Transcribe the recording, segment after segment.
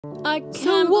I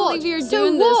can't believe you're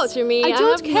doing what? this to me. I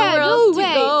don't have care. nowhere Go else away.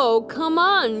 to go. Come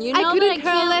on, you know I couldn't that I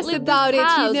care can't less leave about this it,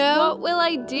 house. you know? What will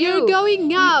I do? You're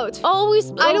going out. Always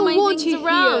blow I don't my want things you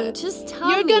around. here. Just tell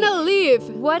You're me. gonna leave.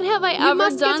 What have I You ever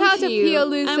must done get out to of you? here,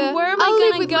 Lisa. And where am I'll I live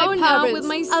gonna with go my now parents. with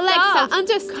my Alexa, stuff?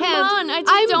 understand. Come on, I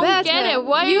just I'm don't better. get it.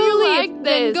 Why You are you leave, like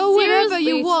then this? go wherever you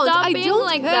Seriously, want. Stop I being don't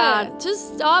like care. that.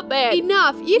 Just stop it.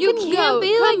 Enough. You can can't go.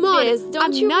 be Come like on. this. Don't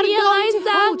I'm you not realize going to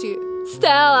that? hold you.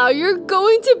 Stella, you're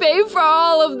going to pay for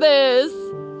all of this.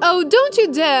 Oh, don't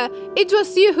you dare. It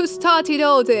was you who started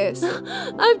all this.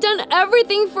 I've done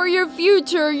everything for your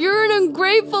future. You're an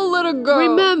ungrateful little girl.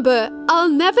 Remember, I'll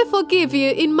never forgive you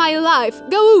in my life.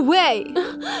 Go away.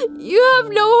 You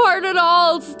have no heart at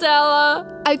all, Stella.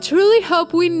 I truly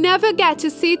hope we never get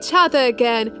to see each other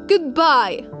again.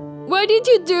 Goodbye. Why did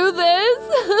you do this?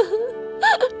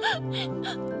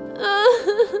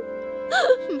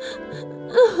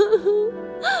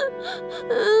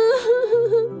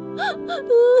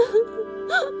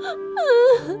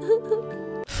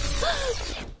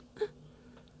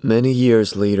 Many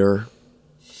years later.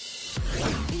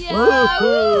 Yeah.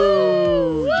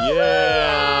 Woo!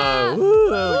 Yeah!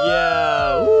 Woo!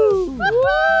 Yeah! Woo!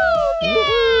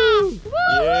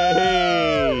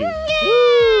 Yay!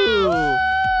 Woo!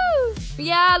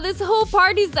 Yeah, this whole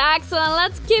party's excellent.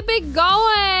 Let's keep it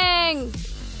going.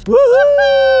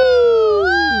 Woohoo!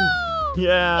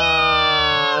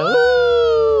 Yeah!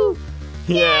 Woo!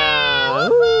 Yeah!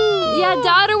 Woo! Yeah,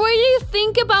 daughter, what do you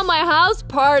think about my house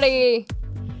party?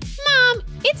 Mom,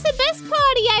 it's the best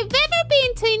party I've ever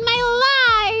been to in my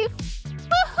life!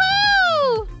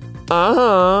 Woohoo!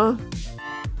 Uh-huh.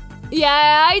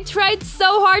 Yeah, I tried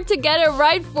so hard to get it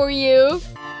right for you.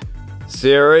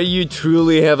 Sarah, you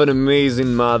truly have an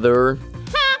amazing mother.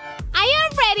 Ha! I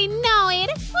already know it!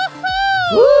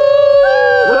 Woohoo! Woo!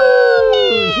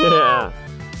 Yeah.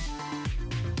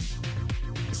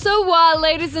 So what,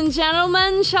 ladies and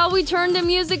gentlemen, shall we turn the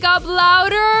music up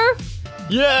louder?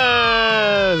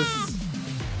 Yes!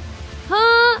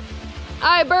 Huh?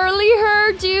 I barely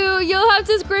heard you. You'll have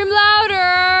to scream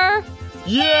louder.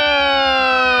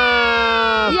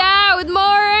 Yeah! Yeah, with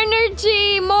more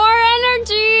energy, more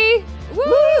energy. Woohoo!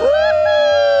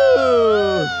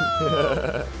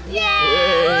 Yeah!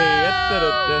 Yeah!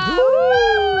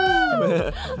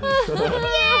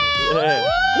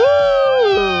 Woo!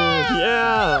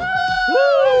 Yeah!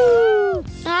 Woo!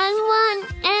 And 1,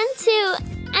 and 2,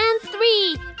 and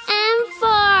 3, and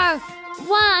 4.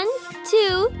 1,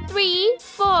 2, 3,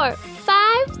 4,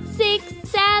 5, 6,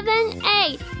 7,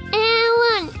 8. And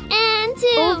 1, and 2.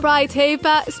 All right,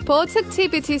 Ava. Sports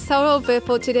activities are over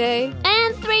for today.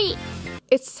 And 3.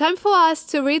 It's time for us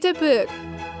to read a book.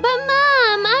 But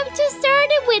Mom, I've just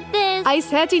started with this. I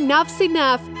said enough's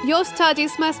enough. Your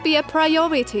studies must be a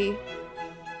priority.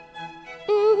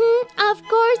 Of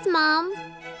course, Mom.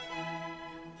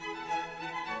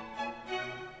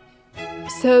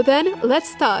 So then, let's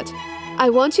start. I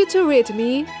want you to read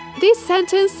me this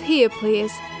sentence here,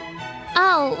 please.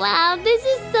 Oh, wow, this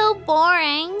is so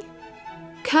boring.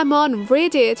 Come on,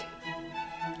 read it.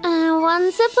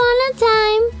 Once upon a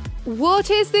time, What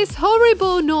is this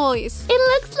horrible noise? it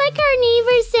looks like our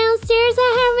neighbors downstairs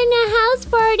are having a house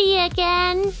party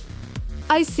again.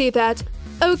 I see that.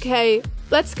 Okay,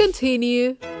 let's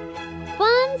continue.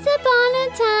 Once upon a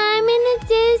time in the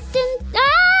distant...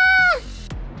 Ah!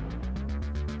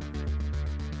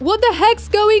 What the heck's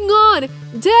going on?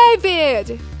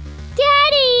 David!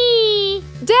 Daddy!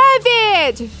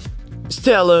 David!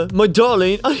 Stella, my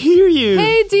darling, I hear you.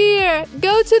 Hey dear,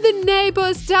 go to the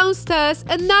neighbors downstairs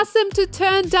and ask them to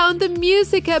turn down the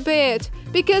music a bit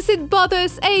because it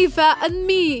bothers Ava and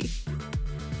me.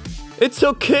 It's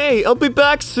okay. I'll be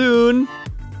back soon.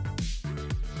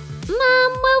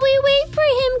 Mom, while we wait for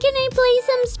him, can I play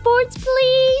some sports,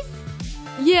 please?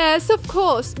 Yes, of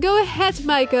course. Go ahead,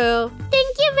 my girl.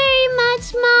 Thank you very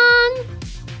much, Mom.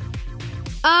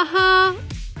 Uh-huh.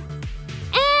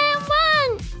 And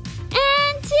 1,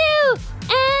 and 2,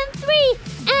 and 3,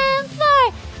 and 4,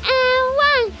 and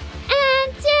 1, and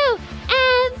 2,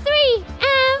 and 3,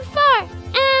 and 4,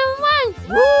 and 1.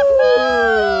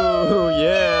 Woo!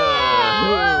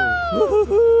 Yeah!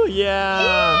 Woo!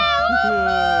 Yeah!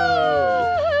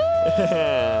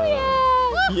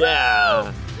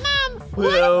 Yeah! Mom, Whoa.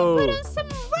 why don't we put on some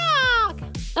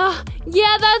rock?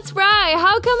 Yeah, that's right.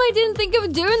 How come I didn't think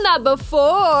of doing that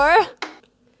before?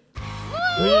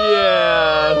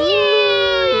 Yeah!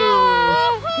 Woohoo!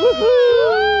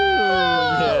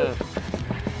 Yeah.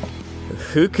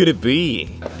 Who could it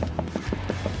be?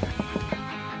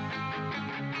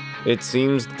 It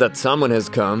seems that someone has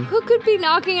come. Who could be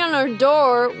knocking on our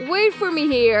door? Wait for me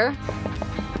here.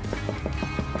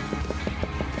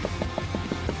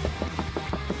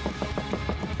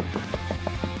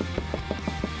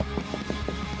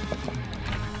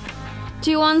 Do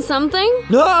you want something?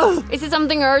 Ah! Is it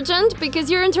something urgent?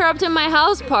 Because you're interrupting my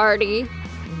house party.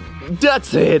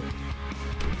 That's it!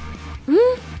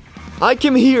 I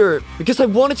came here because I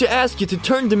wanted to ask you to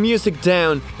turn the music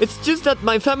down. It's just that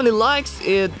my family likes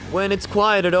it when it's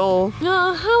quiet at all. How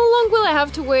long will I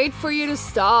have to wait for you to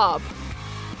stop?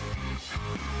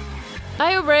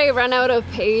 I already ran out of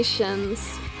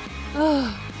patience.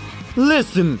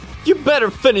 Listen, you better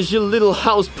finish your little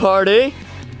house party.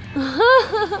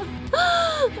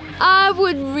 I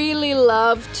would really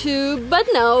love to, but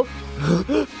no.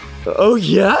 Oh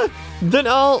yeah? Then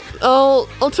I'll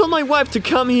tell my wife to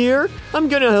come here. I'm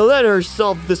gonna let her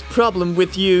solve this problem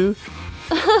with you.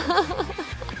 I'm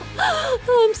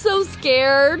so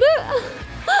scared.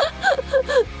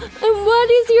 And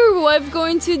what is your wife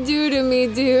going to do to me,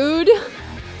 dude?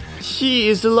 She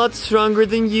is a lot stronger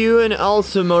than you and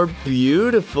also more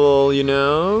beautiful, you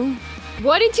know?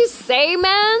 What did you say,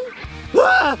 man?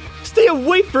 Ah! Stay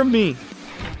away from me!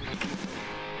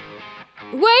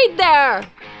 Wait there!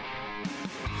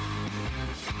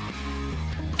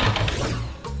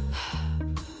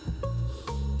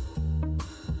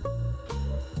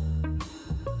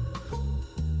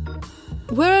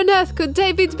 Where on earth could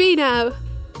David be now?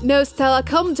 No, Stella,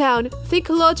 calm down. Think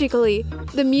logically.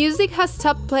 The music has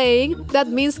stopped playing. That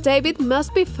means David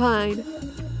must be fine.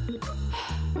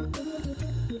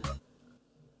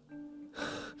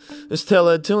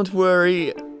 Stella, don't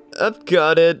worry. I've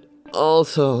got it all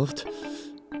solved.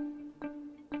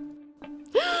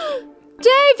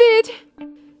 David!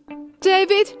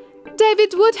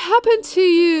 David, what happened to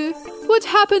you? What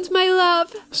happened, my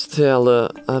love?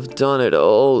 Stella, I've done it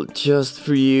all just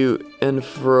for you and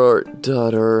for our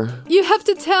daughter. You have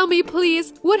to tell me,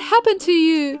 please. What happened to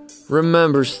you?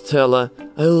 Remember, Stella,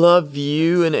 I love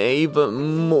you and Ava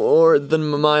more than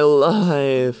my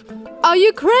life. Are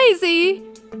you crazy?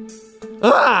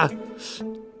 Ah!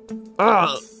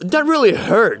 Ah! That really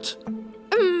hurt.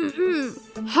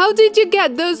 How did you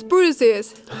get those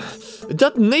bruises?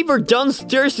 That neighbor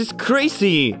downstairs is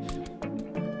crazy.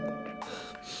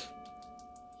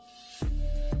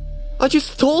 I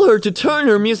just told her to turn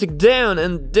her music down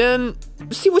and then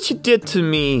see what she did to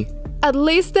me. At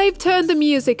least they've turned the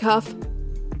music off.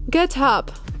 Get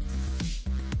up.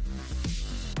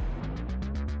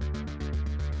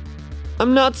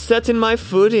 I'm not setting my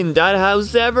foot in that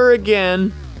house ever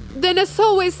again. Then as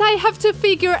always, I have to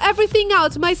figure everything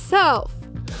out myself.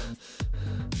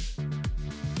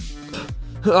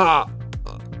 Ah.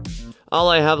 All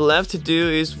I have left to do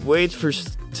is wait for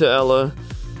Stella.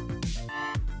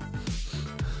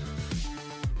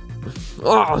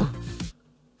 Ah.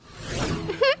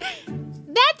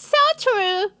 That's so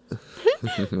true.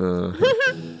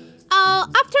 Oh,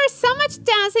 after so much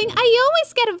dancing, I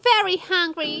always get very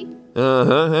hungry.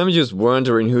 I'm just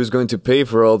wondering who's going to pay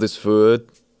for all this food.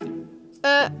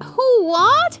 Who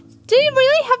what? Do you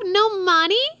really have no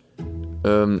money?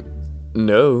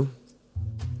 No.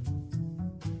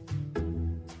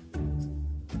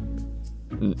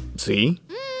 See?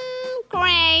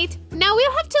 Great. Now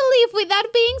we'll have to leave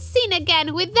without being seen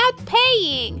again, without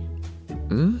paying.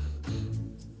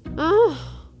 Oh.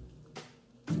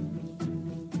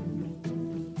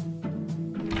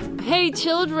 Hey,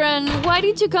 children, why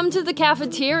did you come to the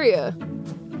cafeteria?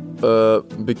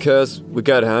 Because we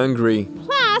got hungry.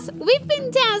 Plus, we've been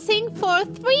dancing for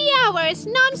 3 hours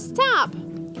non-stop.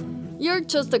 You're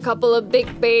just a couple of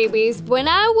big babies. When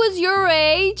I was your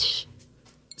age...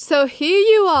 So here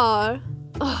you are.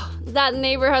 Oh, that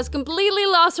neighbor has completely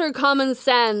lost her common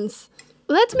sense.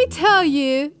 Let me tell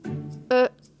you,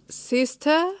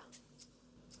 sister?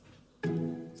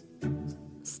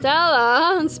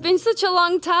 Stella, it's been such a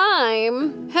long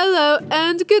time. Hello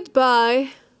and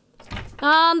goodbye.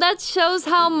 That shows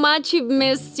how much you've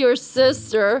missed your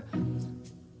sister.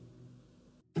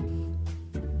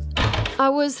 I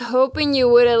was hoping you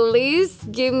would at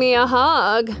least give me a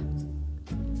hug.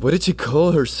 What did you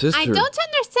call her sister? I don't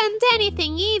understand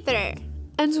anything either.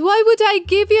 And why would I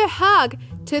give you a hug?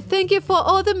 To thank you for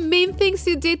all the mean things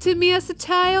you did to me as a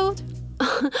child?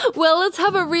 Well, let's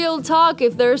have a real talk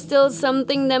if there's still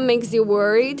something that makes you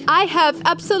worried. I have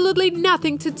absolutely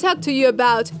nothing to talk to you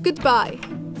about. Goodbye.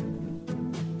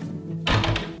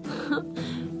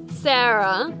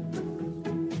 Sarah.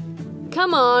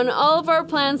 Come on, all of our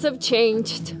plans have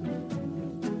changed.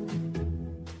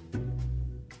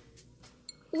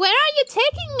 Where are you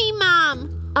taking me,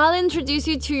 Mom? I'll introduce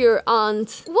you to your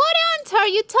aunt. What aunt are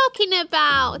you talking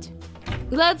about?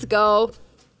 Let's go.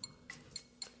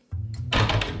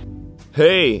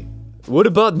 Hey, what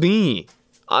about me?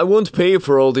 I won't pay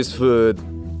for all this food.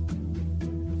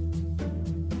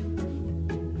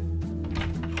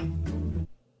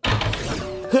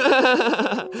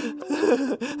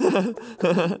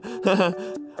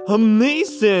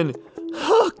 Amazing!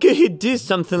 How could he do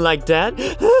something like that?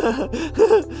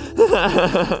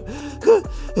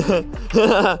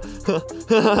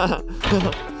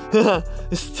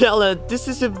 Stella, this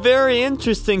is a very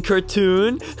interesting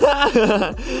cartoon.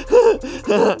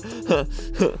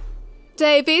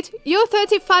 David, you're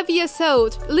 35 years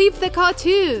old. Leave the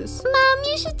cartoons. Mom,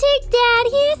 you should take Dad.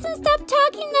 He hasn't stopped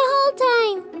talking the whole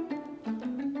time.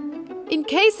 In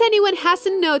case anyone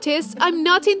hasn't noticed, I'm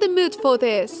not in the mood for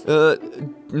this.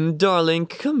 Darling,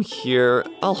 come here.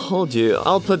 I'll hold you.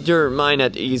 I'll put your mind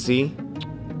at easy.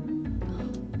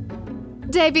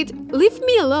 David, leave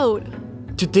me alone.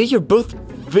 Today you're both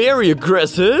very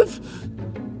aggressive.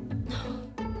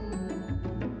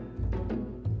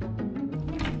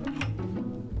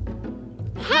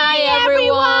 Hi,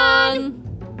 everyone!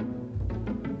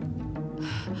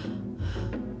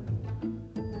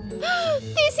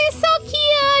 This is so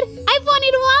cute! I've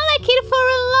wanted one like it for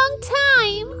a long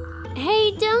time.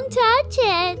 Hey, don't touch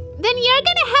it. Then you're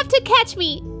gonna have to catch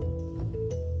me.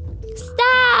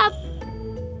 Stop!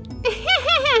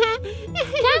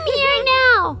 Come here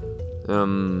now.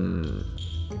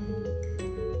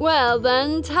 Well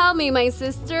then, tell me, my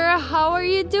sister, how are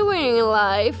you doing in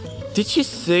life? Did you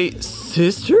say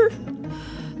sister?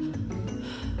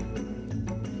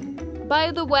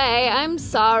 By the way, I'm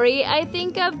sorry. I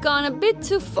think I've gone a bit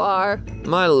too far.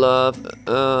 My love,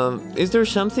 is there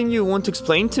something you want to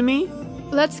explain to me?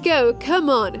 Let's go, come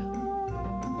on.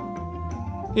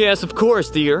 Yes, of course,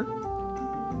 dear.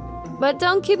 But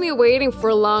don't keep me waiting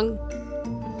for long.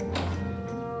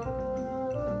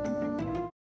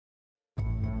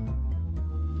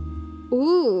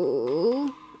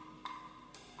 Ooh.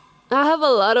 I have a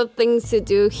lot of things to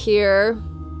do here.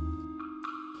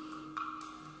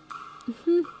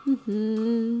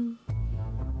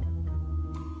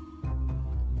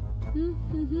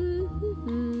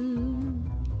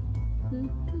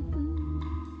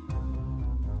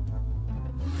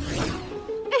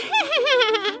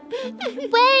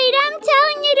 Wait, I'm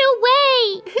telling you to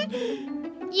wait.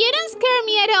 You don't scare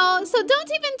me at all, so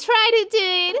don't even try to do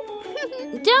it.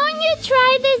 Don't you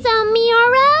try this on me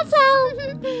or else I'll...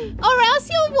 Or else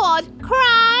you'll what?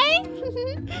 Cry?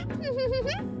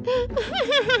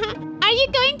 Are you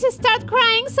going to start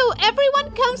crying so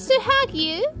everyone comes to hug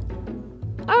you?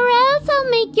 Or else I'll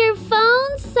make your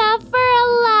phone suffer a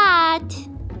lot.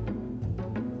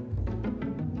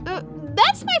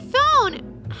 That's my phone.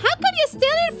 How could you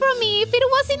steal it from me if it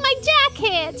was in my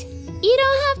jacket? You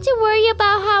don't have to worry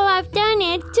about how I've done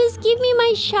it. Just give me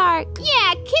my shark.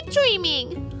 Yeah, keep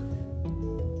dreaming.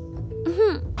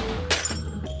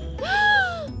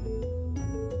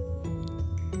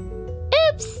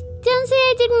 Oops! Don't say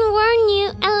I didn't warn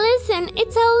you. And listen,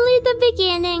 it's only the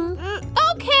beginning.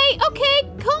 Okay,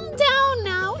 calm down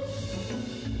now.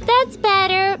 That's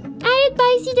better. I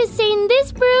advise you to stay in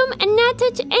this room and not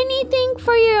touch anything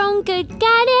for your own good.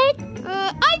 Got it?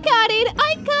 I got it.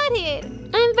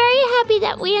 I'm very happy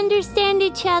that we understand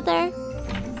each other.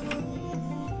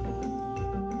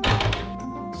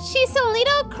 She's a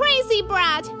little crazy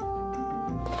brat.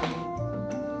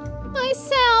 My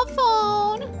cell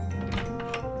phone.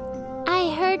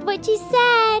 I heard what you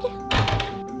said.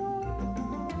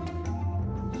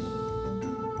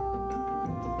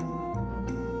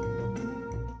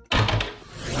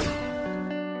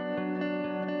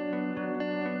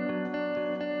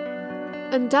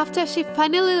 And after she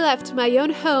finally left my own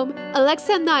home,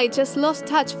 Alexa and I just lost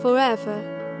touch forever.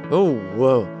 Oh,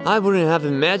 whoa. I wouldn't have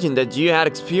imagined that you had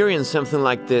experienced something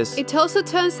like this. It also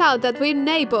turns out that we're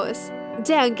neighbors.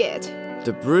 Dang it.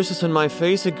 The bruises on my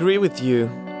face agree with you.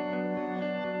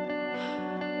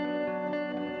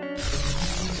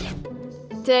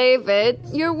 David,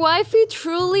 your wifey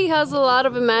truly has a lot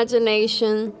of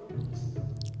imagination.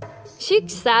 She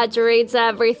exaggerates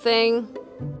everything.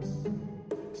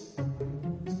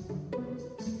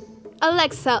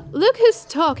 Alexa, look who's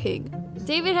talking.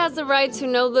 David has the right to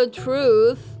know the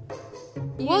truth.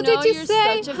 What did you you're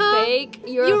say, such a huh? fake.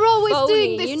 You're always phony.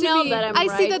 doing this you to know me. that I'm I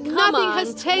right. see that Come nothing on.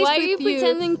 has changed Why are with you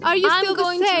pretending? Are you I'm still the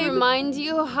going same? to remind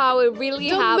you how it really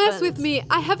Don't happened. mess with me.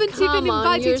 I haven't Come even on,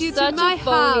 invited you're you to such my a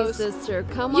phony house. sister.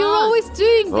 Come You're on. always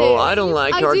doing this. Oh, I don't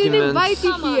like I arguments. didn't invite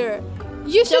you Come on. here.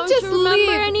 You should Don't just you remember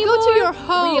leave. anymore? Go to your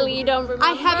home. Really, you don't remember?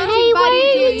 I haven't Hey, why invited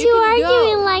are you. you two can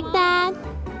arguing go. like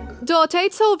that? Daughter,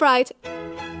 it's all right.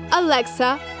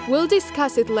 Alexa, we'll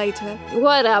discuss it later.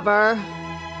 Whatever.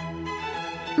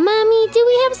 Mommy, do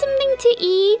we have something to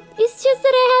eat? It's just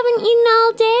that I haven't eaten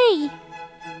all day.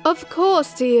 Of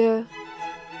course, dear.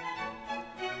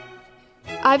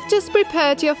 I've just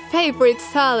prepared your favorite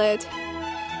salad.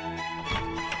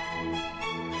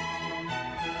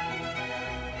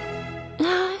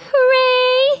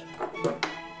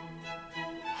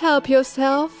 help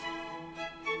yourself.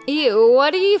 Ew,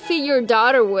 what do you feed your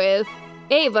daughter with?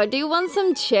 Ava, do you want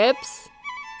some chips?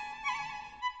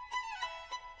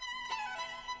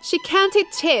 She can't eat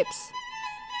chips.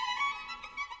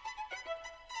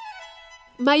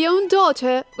 My own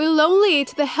daughter will only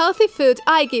eat the healthy food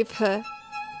I give her.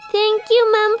 Thank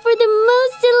you, Mom, for the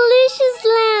most delicious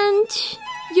lunch.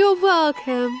 You're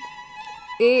welcome.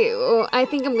 Ew, I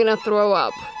think I'm gonna throw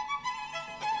up.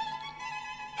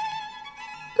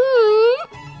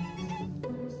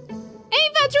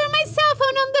 Ava drew my cell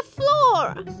phone on the floor.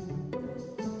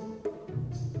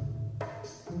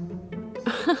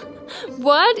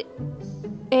 What?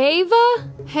 Ava?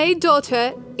 Hey,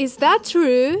 daughter, is that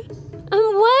true?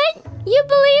 What? You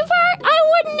believe her? I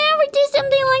would never do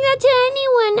something like that to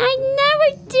anyone. I'd never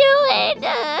do it.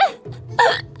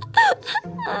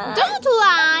 Don't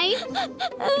lie.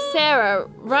 Sarah,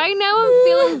 right now I'm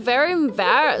feeling very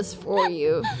embarrassed for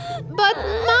you. But,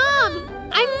 Mom,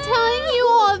 I'm telling you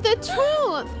all the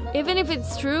truth. Even if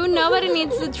it's true, nobody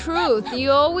needs the truth.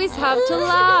 You always have to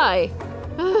lie.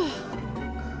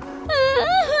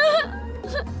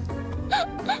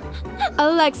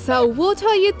 Alexa, what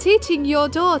are you teaching your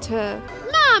daughter?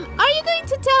 Mom, are you going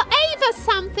to tell Ava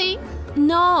something?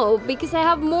 No, because I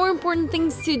have more important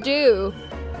things to do.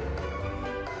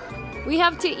 We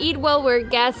have to eat while we're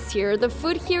guests here. The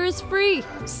food here is free.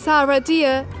 Sarah,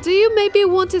 dear, do you maybe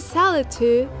want a salad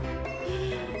too?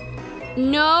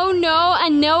 No, no,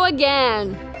 and no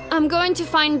again. I'm going to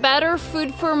find better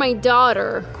food for my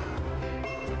daughter.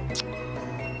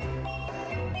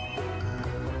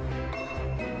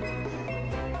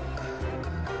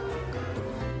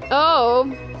 Oh.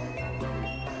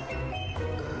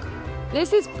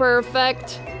 This is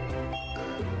perfect.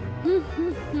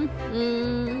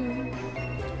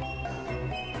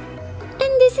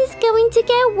 And this is going to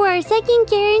get worse. I can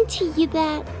guarantee you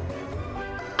that.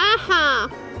 Uh-huh.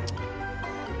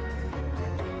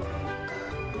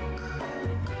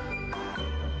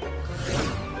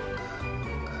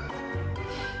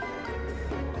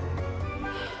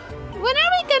 When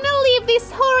are we gonna leave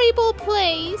this horrible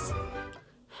place?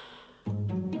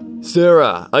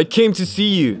 Sarah, I came to see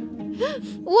you.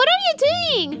 What are you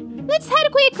doing? Let's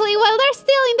head quickly while they're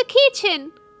still in the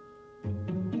kitchen.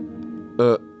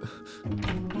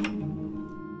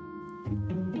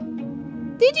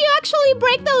 Did you actually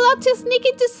break the lock to sneak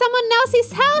into someone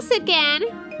else's house again?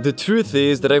 The truth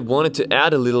is that I wanted to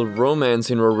add a little romance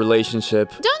in our relationship.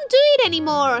 Don't do it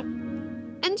anymore.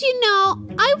 And you know,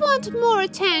 I want more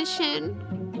attention.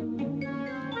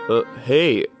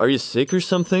 Hey, are you sick or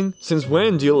something? Since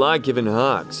when do you like giving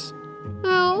hugs?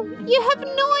 Oh, you have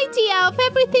no idea of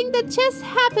everything that just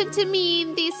happened to me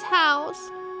in this house.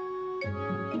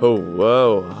 Oh,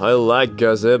 wow, I like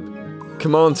gossip.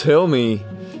 Come on, tell me.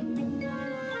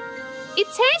 It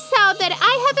turns out that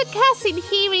I have a cousin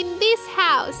here in this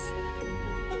house.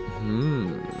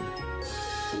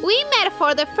 We met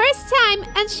for the first time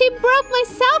and she broke my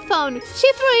cell phone. She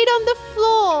threw it on the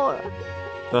floor.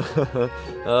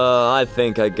 I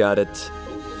think I got it.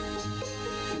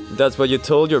 That's what you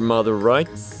told your mother, right?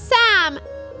 Sam,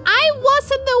 I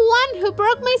wasn't the one who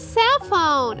broke my cell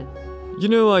phone. You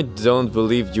know, I don't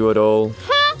believe you at all.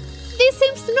 Huh? This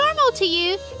seems normal to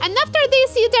you. And after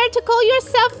this, you dare to call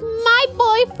yourself my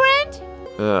boyfriend?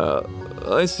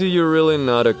 I see you're really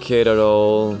not a kid at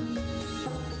all.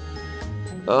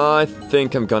 I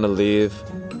think I'm gonna leave.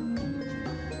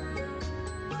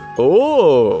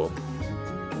 Oh!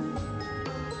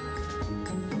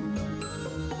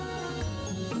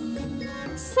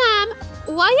 Sam,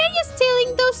 why are you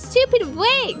stealing those stupid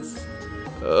wigs?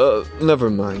 Never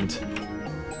mind.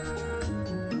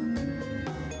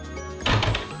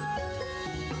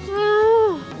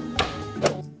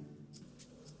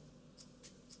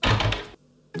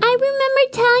 I remember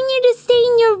telling you to stay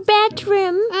in your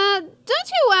bedroom. Don't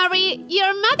you worry.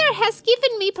 Your mother has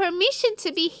given me permission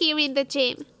to be here in the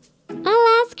gym. I'll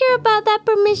ask her about that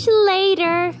permission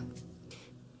later.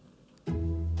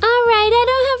 Alright, I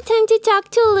don't have time to talk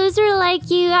to a loser like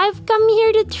you. I've come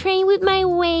here to train with my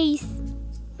waist.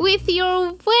 With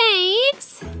your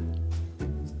wigs?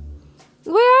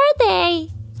 Where are they?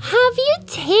 Have you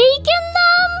taken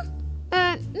them?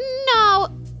 No.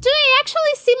 Do I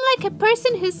actually seem like a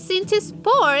person who's into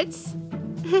sports?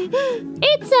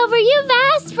 It's over. You've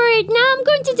asked for it. Now I'm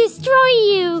going to destroy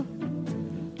you.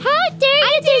 How dare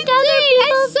you take other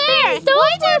people's things?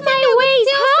 Those were my ways.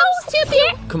 How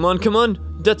stupid! Come on.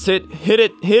 That's it. Hit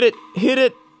it.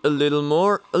 A little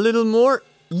more.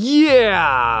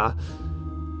 Yeah!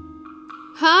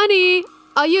 Honey,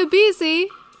 are you busy?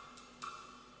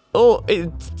 Oh,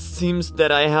 it seems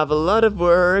that I have a lot of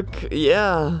work.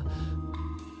 Yeah.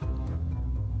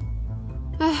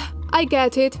 I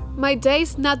get it. My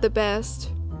day's not the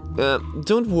best.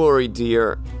 Don't worry,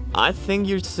 dear. I think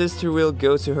your sister will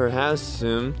go to her house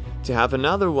soon to have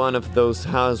another one of those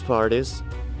house parties.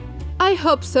 I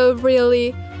hope so,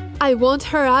 really. I want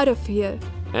her out of here.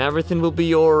 Everything will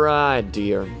be alright,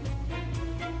 dear.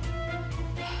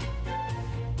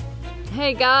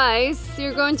 Hey guys,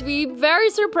 you're going to be very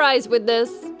surprised with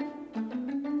this.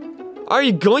 Are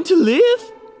you going to leave?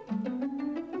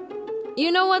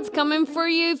 You know what's coming for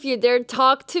you if you dare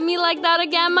talk to me like that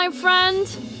again, my friend?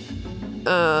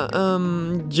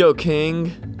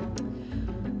 Joking.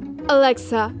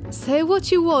 Alexa, say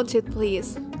what you wanted,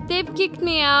 please. They've kicked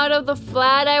me out of the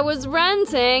flat I was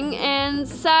renting, and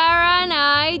Sarah and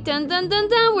I,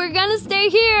 we're gonna stay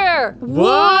here.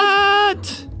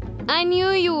 What? I knew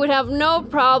you would have no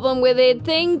problem with it,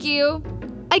 thank you.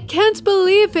 I can't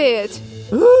believe it.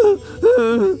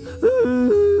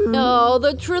 No,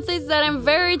 the truth is that I'm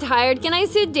very tired. Can I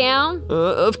sit down?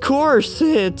 Of course,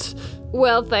 sit.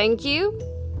 Well, thank you.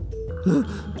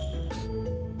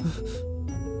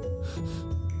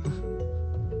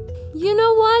 You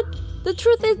know what? The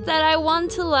truth is that I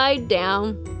want to lie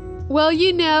down. Well,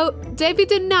 you know,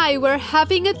 David and I were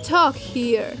having a talk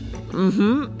here.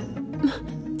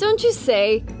 Don't you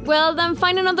say? Well, then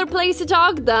find another place to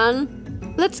talk then.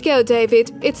 Let's go,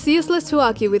 David. It's useless to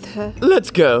argue with her.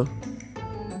 Let's go.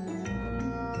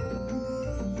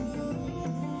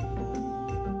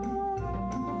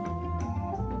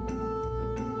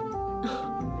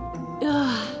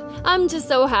 I'm just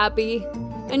so happy.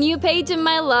 A new page in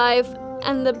my life.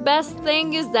 And the best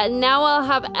thing is that now I'll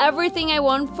have everything I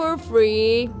want for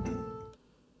free.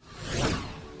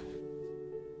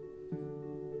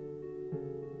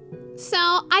 So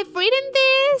I've written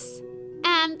this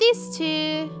and this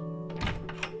too.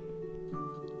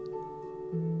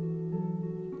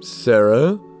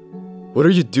 Sarah? What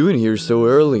are you doing here so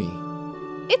early?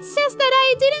 It's just that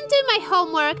I didn't do my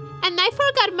homework and I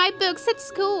forgot my books at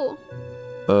school.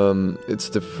 It's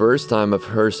the first time I've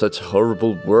heard such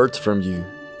horrible words from you.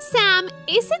 Sam,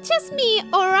 is it just me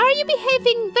or are you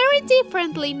behaving very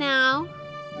differently now?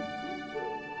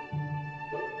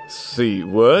 See,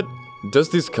 what? Does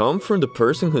this come from the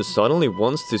person who suddenly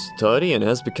wants to study and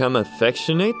has become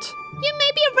affectionate? You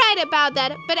may be right about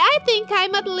that, but I think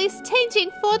I'm at least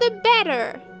changing for the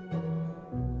better.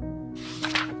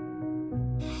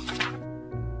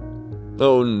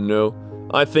 Oh no,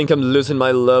 I think I'm losing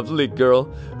my lovely girl.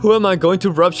 Who am I going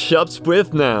to rub shops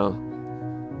with now?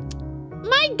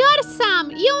 My God,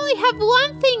 Sam, you only have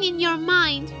one thing in your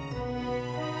mind.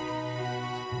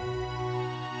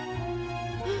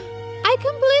 I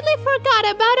completely forgot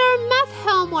about our math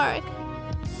homework.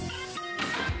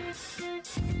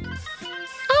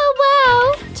 Oh wow,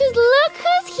 just look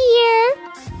who's here.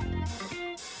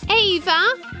 Ava,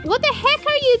 what the heck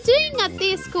are you doing at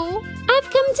this school? I've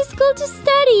come to school to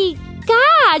study.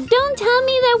 God, don't tell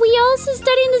me that we also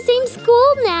study in the same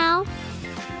school now.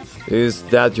 Is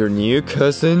that your new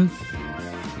cousin?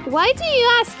 Why do you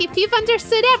ask if you've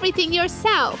understood everything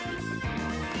yourself?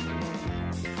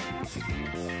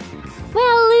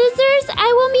 Well, losers,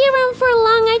 I won't be around for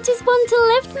long. I just want to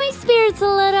lift my spirits a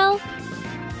little.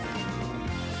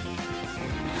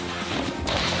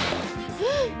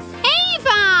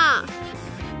 Ava!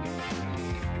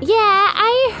 Yeah,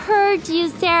 I heard you,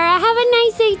 Sarah. Have a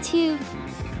nice day, too.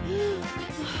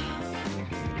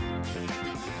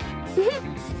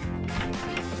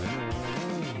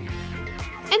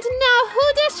 And now, who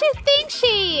does she think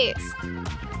she is?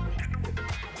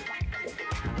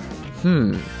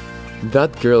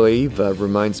 That girl Ava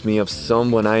reminds me of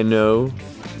someone I know.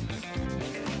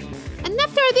 And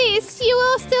after this, you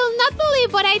will still not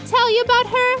believe what I tell you about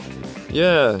her?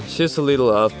 Yeah, she's a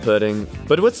little off-putting.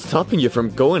 But what's stopping you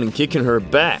from going and kicking her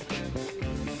back?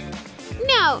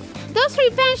 No, those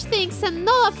revenge things and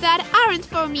all of that aren't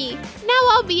for me. Now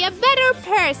I'll be a better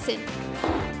person.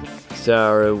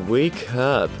 Sarah, wake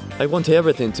up. I want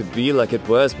everything to be like it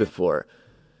was before.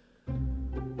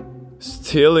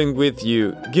 Stealing with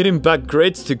you, getting back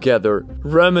grades together,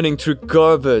 ramening through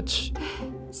garbage.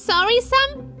 Sorry,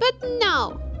 Sam, but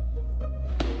no.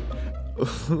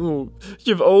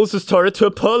 You've also started to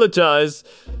apologize.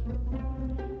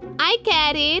 I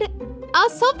get it. I'll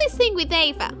solve this thing with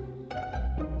Ava.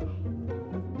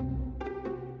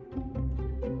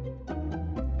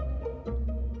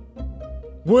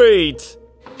 Wait!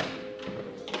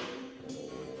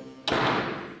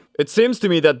 It seems to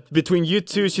me that between you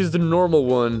two, she's the normal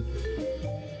one.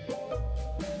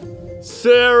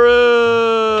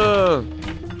 Sarah!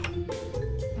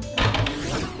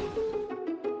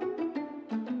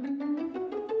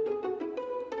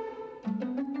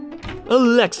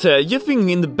 Alexa, you've been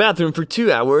in the bathroom for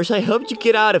 2 hours. I hope you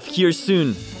get out of here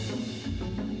soon.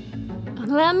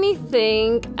 Let me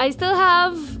think. I still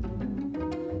have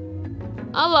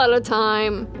a lot of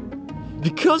time.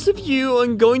 Because of you,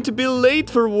 I'm going to be late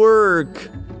for work.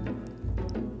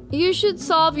 You should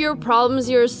solve your problems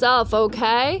yourself,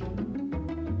 okay?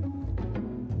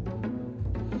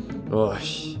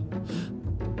 Osh.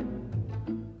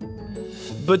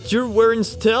 But you're wearing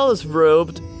Stella's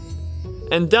robe.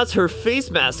 And that's her face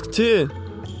mask too.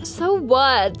 So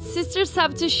what? Sisters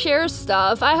have to share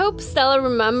stuff. I hope Stella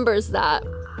remembers that.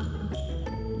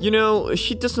 You know,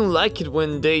 she doesn't like it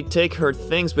when they take her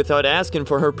things without asking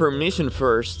for her permission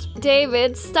first.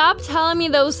 David, stop telling me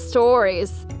those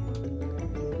stories.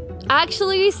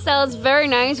 Actually, Stella's very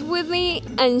nice with me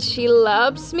and she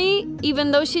loves me,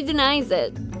 even though she denies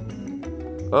it.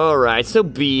 Alright, so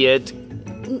be it.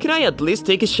 Can I at least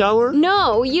take a shower?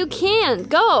 No, you can't.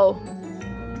 Go.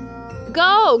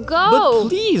 Go. But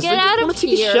please, get I just out wanna of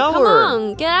take a here. shower. Come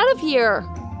on, get out of here.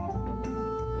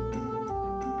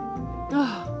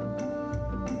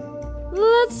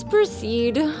 Let's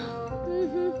proceed.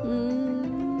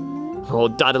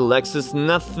 Oh, that Alexa's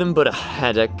nothing but a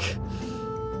headache.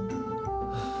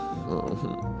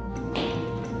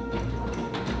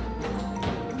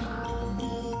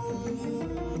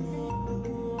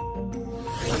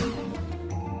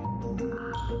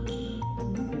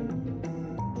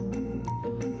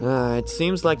 It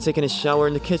seems like taking a shower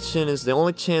in the kitchen is the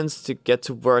only chance to get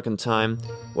to work on time.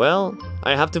 Well,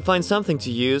 I have to find something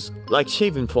to use, like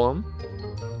shaving foam.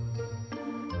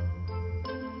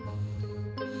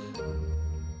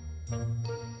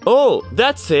 Oh,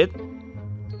 that's it!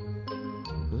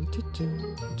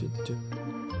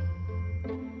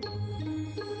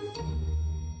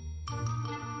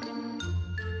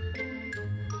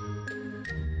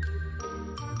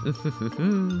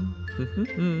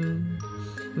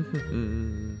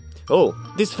 Oh,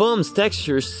 this foam's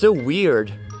texture is so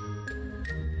weird.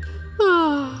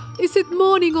 Is it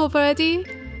morning already?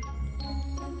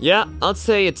 Yeah, I'd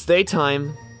say it's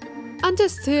daytime.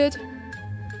 Understood.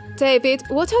 David,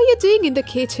 what are you doing in the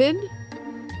kitchen?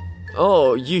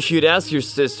 Oh, you should ask your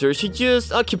sister. She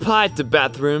just occupied the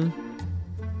bathroom.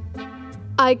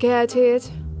 I get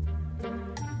it.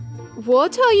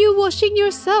 What are you washing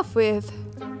yourself with?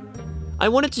 I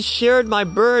wanted to share my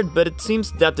bird, but it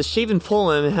seems that the shaving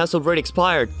foam has already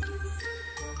expired.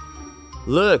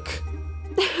 Look.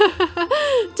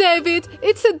 David,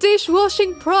 it's a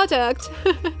dishwashing product.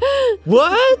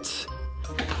 What?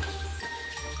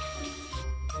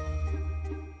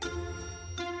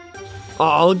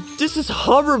 Oh, this is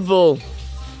horrible.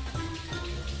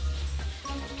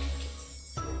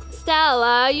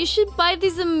 Stella, you should buy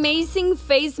these amazing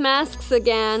face masks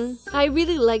again. I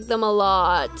really like them a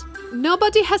lot.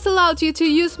 Nobody has allowed you to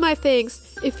use my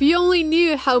things. If you only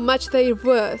knew how much they're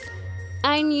worth.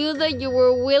 I knew that you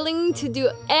were willing to do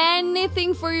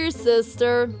anything for your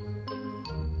sister.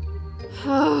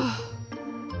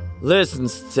 Listen,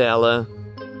 Stella.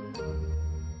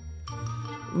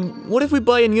 What if we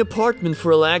buy a new apartment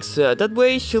for Alexa? That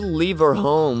way she'll leave our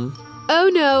home. Oh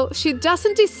no, she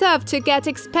doesn't deserve to get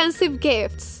expensive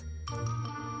gifts.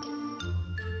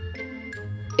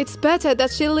 It's better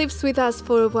that she lives with us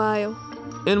for a while.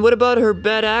 And what about her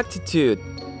bad attitude?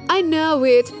 I know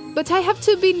it, but I have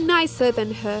to be nicer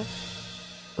than her.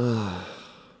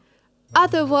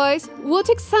 Otherwise, what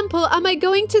example am I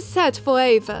going to set for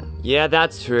Ava? Yeah,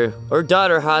 that's true. Our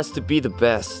daughter has to be the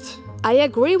best. I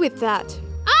agree with that.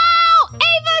 Oh,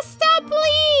 Ava, stop,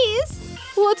 please!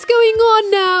 What's going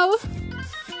on now?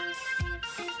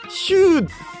 Shoot!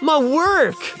 My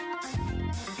work!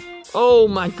 Oh,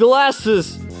 my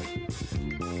glasses!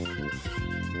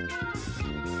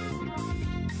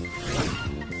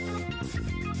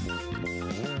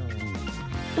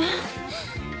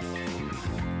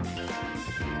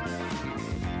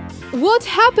 What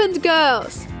happened,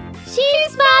 girls?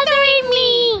 She's bothering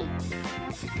me!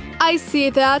 I see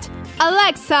that.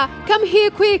 Alexa, come here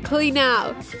quickly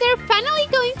now. They're finally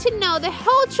going to know the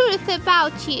whole truth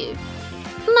about you.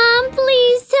 Mom,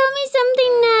 please tell me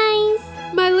something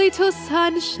nice. My little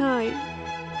sunshine.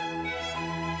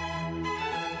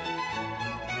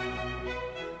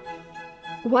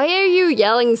 Why are you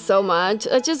yelling so much?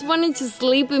 I just wanted to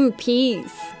sleep in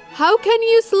peace. How can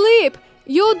you sleep?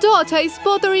 Your daughter is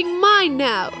bothering mine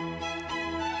now.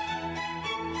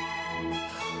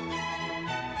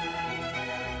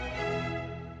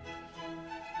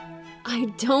 I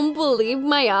don't believe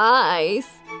my eyes.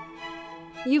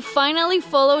 You finally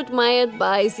followed my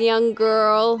advice, young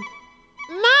girl.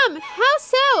 Mom, how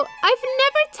so? I've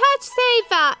never touched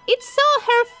Ava. It's all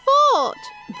her fault.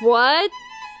 What?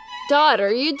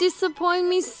 Daughter, you disappoint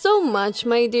me so much,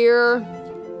 my dear.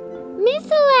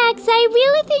 Miss Alex, I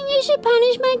really think you should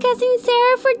punish my cousin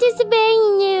Sarah for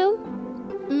disobeying you.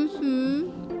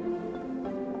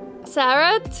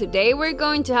 Sarah, today we're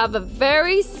going to have a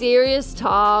very serious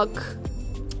talk.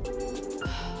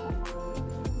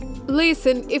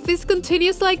 Listen, if this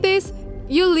continues like this,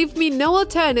 you leave me no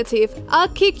alternative. I'll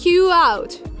kick you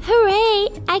out. Hooray!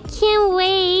 I can't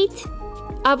wait.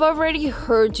 I've already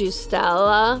heard you,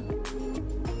 Stella.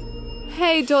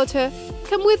 Hey, daughter,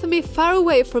 come with me far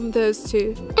away from those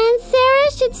two. And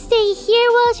Sarah should stay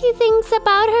here while she thinks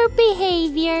about her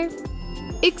behavior.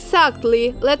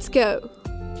 Exactly. Let's go.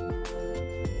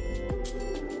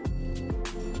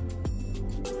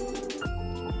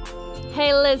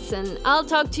 Hey, listen, I'll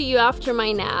talk to you after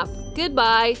my nap.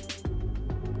 Goodbye.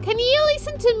 Can you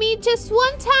listen to me just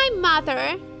one time,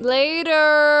 Mother?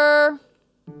 Later.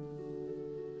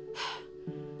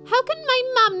 How can my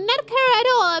mom not care at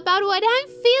all about what I'm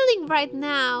feeling right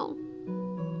now?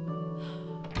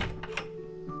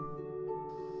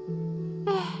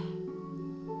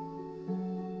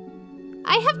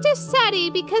 I have to study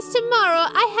because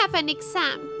tomorrow I have an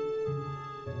exam.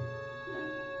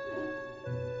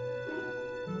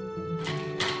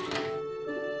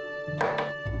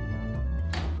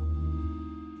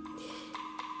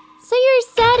 So you're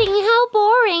studying? How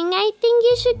boring. I think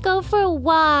you should go for a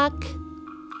walk.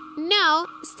 No,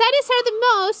 studies are the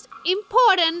most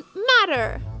important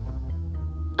matter.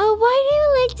 Oh, why do you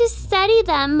like to study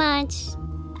that much?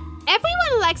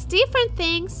 Everyone likes different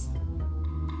things.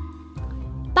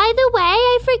 By the way,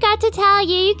 I forgot to tell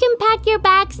you, you can pack your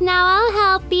bags now. I'll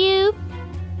help you.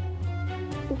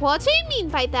 What do you mean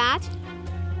by that?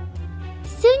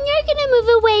 Soon you're gonna move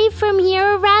away from here,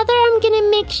 or rather, I'm gonna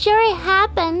make sure it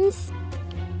happens.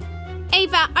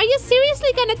 Ava, are you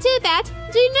seriously gonna do that?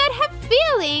 Do you not have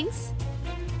feelings?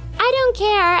 I don't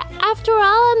care. After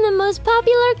all, I'm the most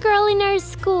popular girl in our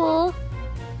school.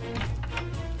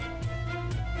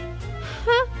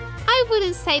 Huh? I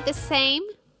wouldn't say the same.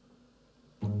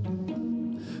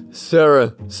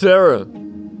 Sarah!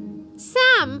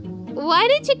 Sam, why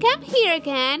did you come here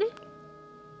again?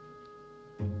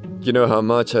 You know how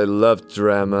much I love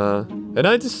drama, and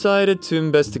I decided to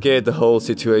investigate the whole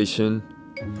situation.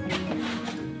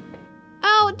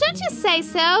 Oh, don't you say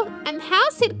so? And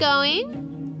how's it going?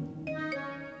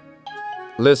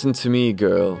 Listen to me,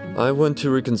 girl. I want to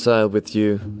reconcile with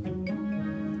you.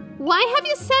 Why have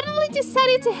you suddenly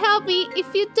decided to help me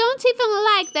if you don't even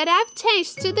like that I've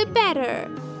changed to the better?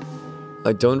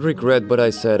 I don't regret what I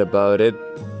said about it,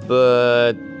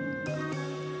 but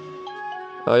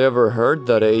I overheard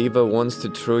that Ava wants to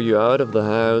throw you out of the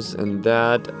house and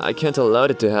that I can't allow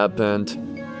it to happen.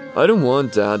 I don't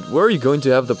want that. Where are you going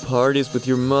to have the parties with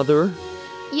your mother?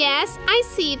 Yes, I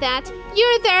see that.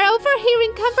 You're there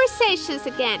overhearing conversations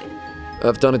again.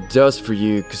 I've done it just for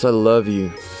you, because I love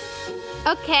you.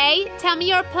 Okay, tell me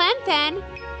your plan then.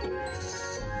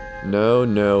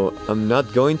 No, I'm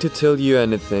not going to tell you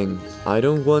anything. I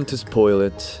don't want to spoil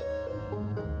it.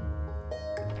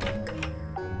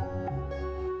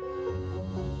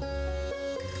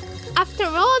 After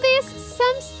all this,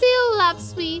 Sam still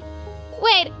loves me.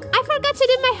 Wait, I forgot to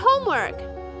do my homework.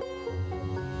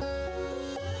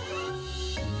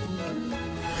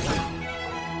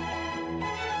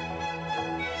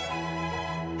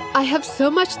 I have so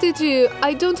much to do,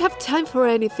 I don't have time for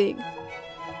anything.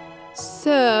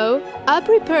 So, I'll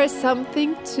prepare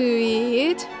something to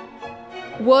eat,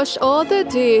 wash all the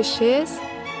dishes,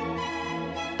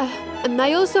 and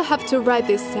I also have to write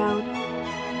this down.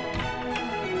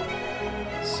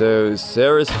 So,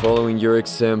 Sarah's following your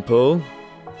example?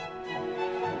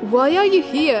 Why are you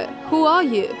here? Who are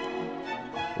you?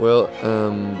 Well,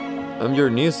 I'm your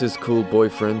niece's cool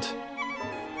boyfriend.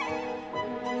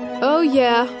 Oh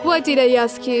yeah, why did I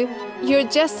ask you? You're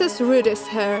just as rude as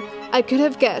her. I could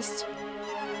have guessed.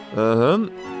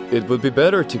 It would be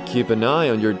better to keep an eye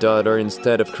on your daughter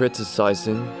instead of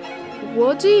criticizing.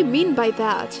 What do you mean by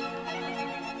that?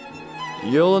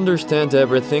 You'll understand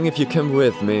everything if you come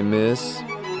with me, miss.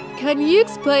 Can you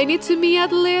explain it to me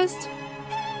at least?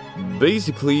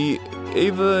 Basically,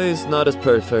 Ava is not as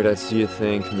perfect as you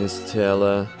think, Miss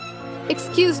Stella.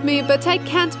 Excuse me, but I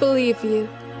can't believe you.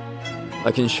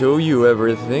 I can show you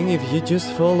everything if you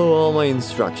just follow all my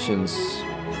instructions.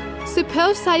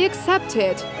 Suppose I accept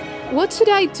it. What should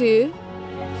I do?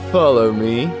 Follow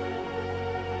me.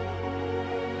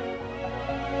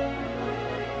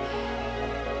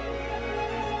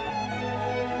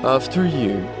 After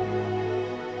you.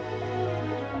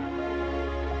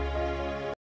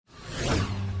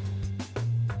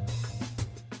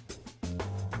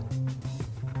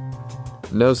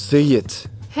 Now say it.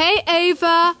 Hey,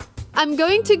 Ava. I'm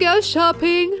going to go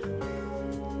shopping.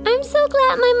 I'm so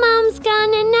glad my mom's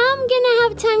gone, and now I'm gonna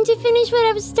have time to finish what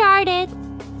I've started.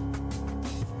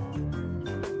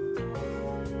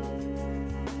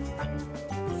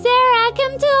 Sarah,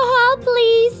 come to a hall,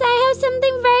 please. I have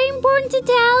something very important to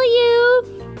tell you.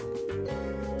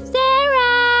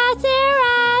 Sarah,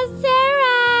 Sarah,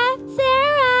 Sarah,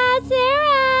 Sarah,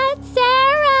 Sarah,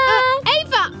 Sarah.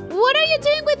 Ava, what are you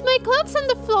doing with my clothes on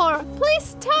the floor? Please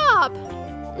stop.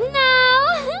 No,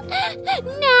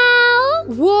 no.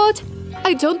 What?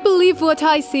 I don't believe what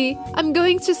I see. I'm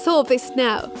going to solve this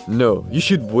now. No, you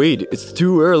should wait. It's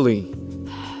too early. No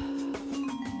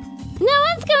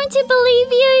one's going to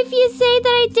believe you if you say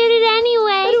that I did it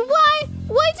anyway. But why?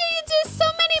 Why do you do so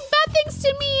many bad things to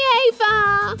me,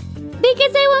 Ava?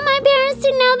 Because I want my parents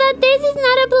to know that this is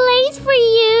not a place for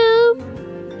you.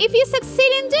 If you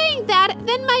succeed in doing that,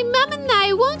 then my mom and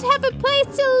I won't have a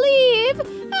place to live.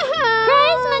 Cry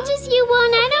as much as you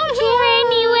want, I don't care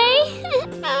anyway.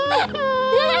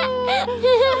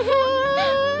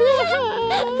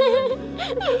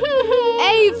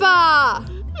 Ava!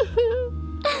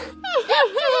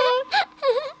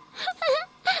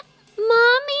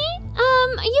 Mommy,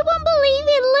 you won't believe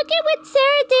it. Look at what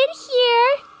Sarah did here.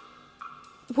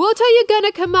 What are you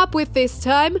gonna come up with this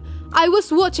time? I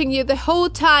was watching you the whole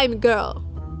time, girl.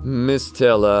 Miss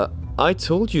Stella, I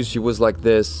told you she was like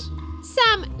this.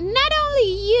 Sam, not only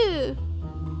you.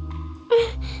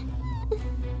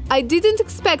 I didn't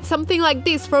expect something like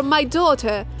this from my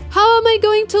daughter. How am I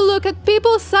going to look at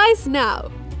people's eyes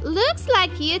now? Looks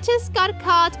like you just got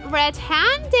caught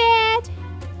red-handed.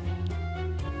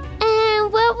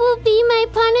 And what will be my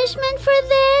punishment for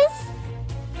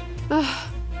this?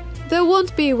 There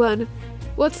won't be one.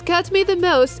 What scared me the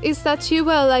most is that you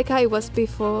were like I was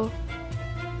before.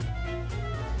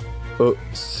 Oh,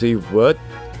 see what?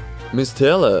 Miss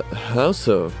Stella, how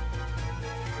so?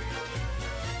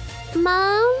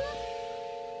 Mom?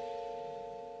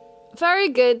 Very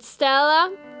good,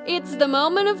 Stella. It's the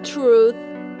moment of truth.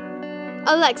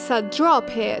 Alexa,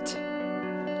 drop it.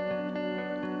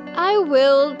 I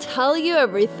will tell you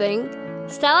everything.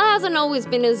 Stella hasn't always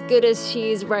been as good as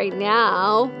she is right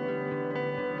now.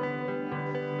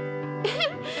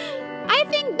 I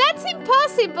think that's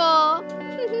impossible.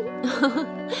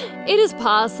 It is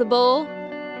possible.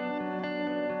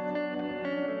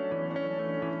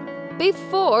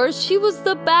 Before, she was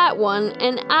the bad one,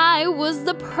 and I was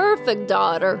the perfect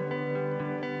daughter.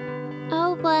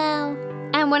 Oh, wow.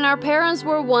 And when our parents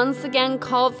were once again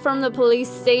called from the police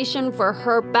station for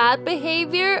her bad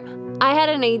behavior, I had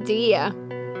an idea.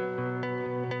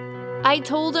 I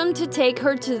told them to take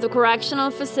her to the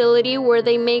correctional facility where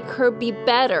they make her be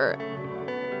better.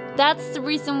 That's the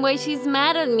reason why she's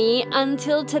mad at me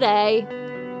until today.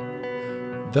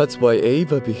 That's why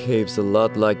Ava behaves a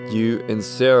lot like you and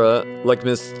Sarah, like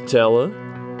Miss Stella.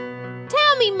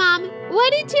 Tell me, Mom, why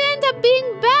did you end up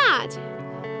being bad?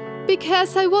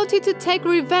 Because I wanted to take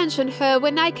revenge on her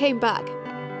when I came back.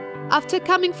 After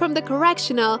coming from the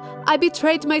correctional, I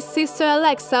betrayed my sister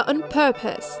Alexa on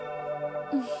purpose.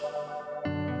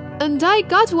 And I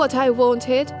got what I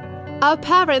wanted. Our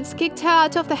parents kicked her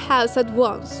out of the house at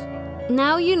once.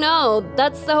 Now you know,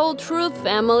 that's the whole truth,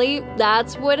 family.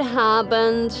 That's what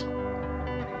happened.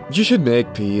 You should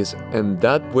make peace, and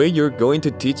that way you're going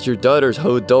to teach your daughters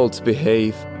how adults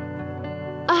behave.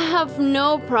 I have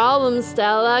no problem,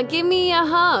 Stella. Give me a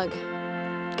hug.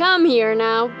 Come here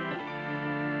now.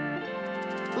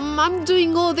 I'm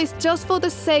doing all this just for the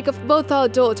sake of both our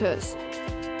daughters.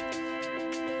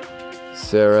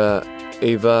 Sarah,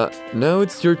 Ava, now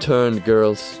it's your turn,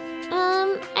 girls.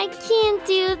 I can't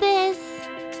do this.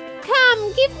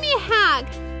 Come, give me a hug.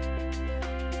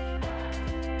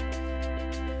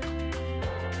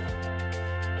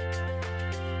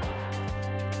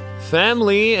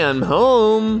 Family, I'm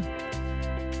home.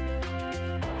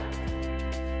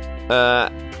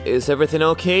 Is everything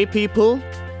okay, people?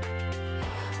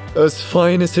 As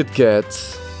fine as it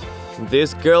gets.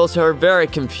 These girls are very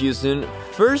confusing.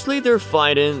 Firstly, they're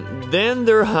fighting, then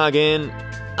they're hugging.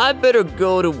 I better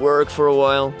go to work for a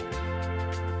while.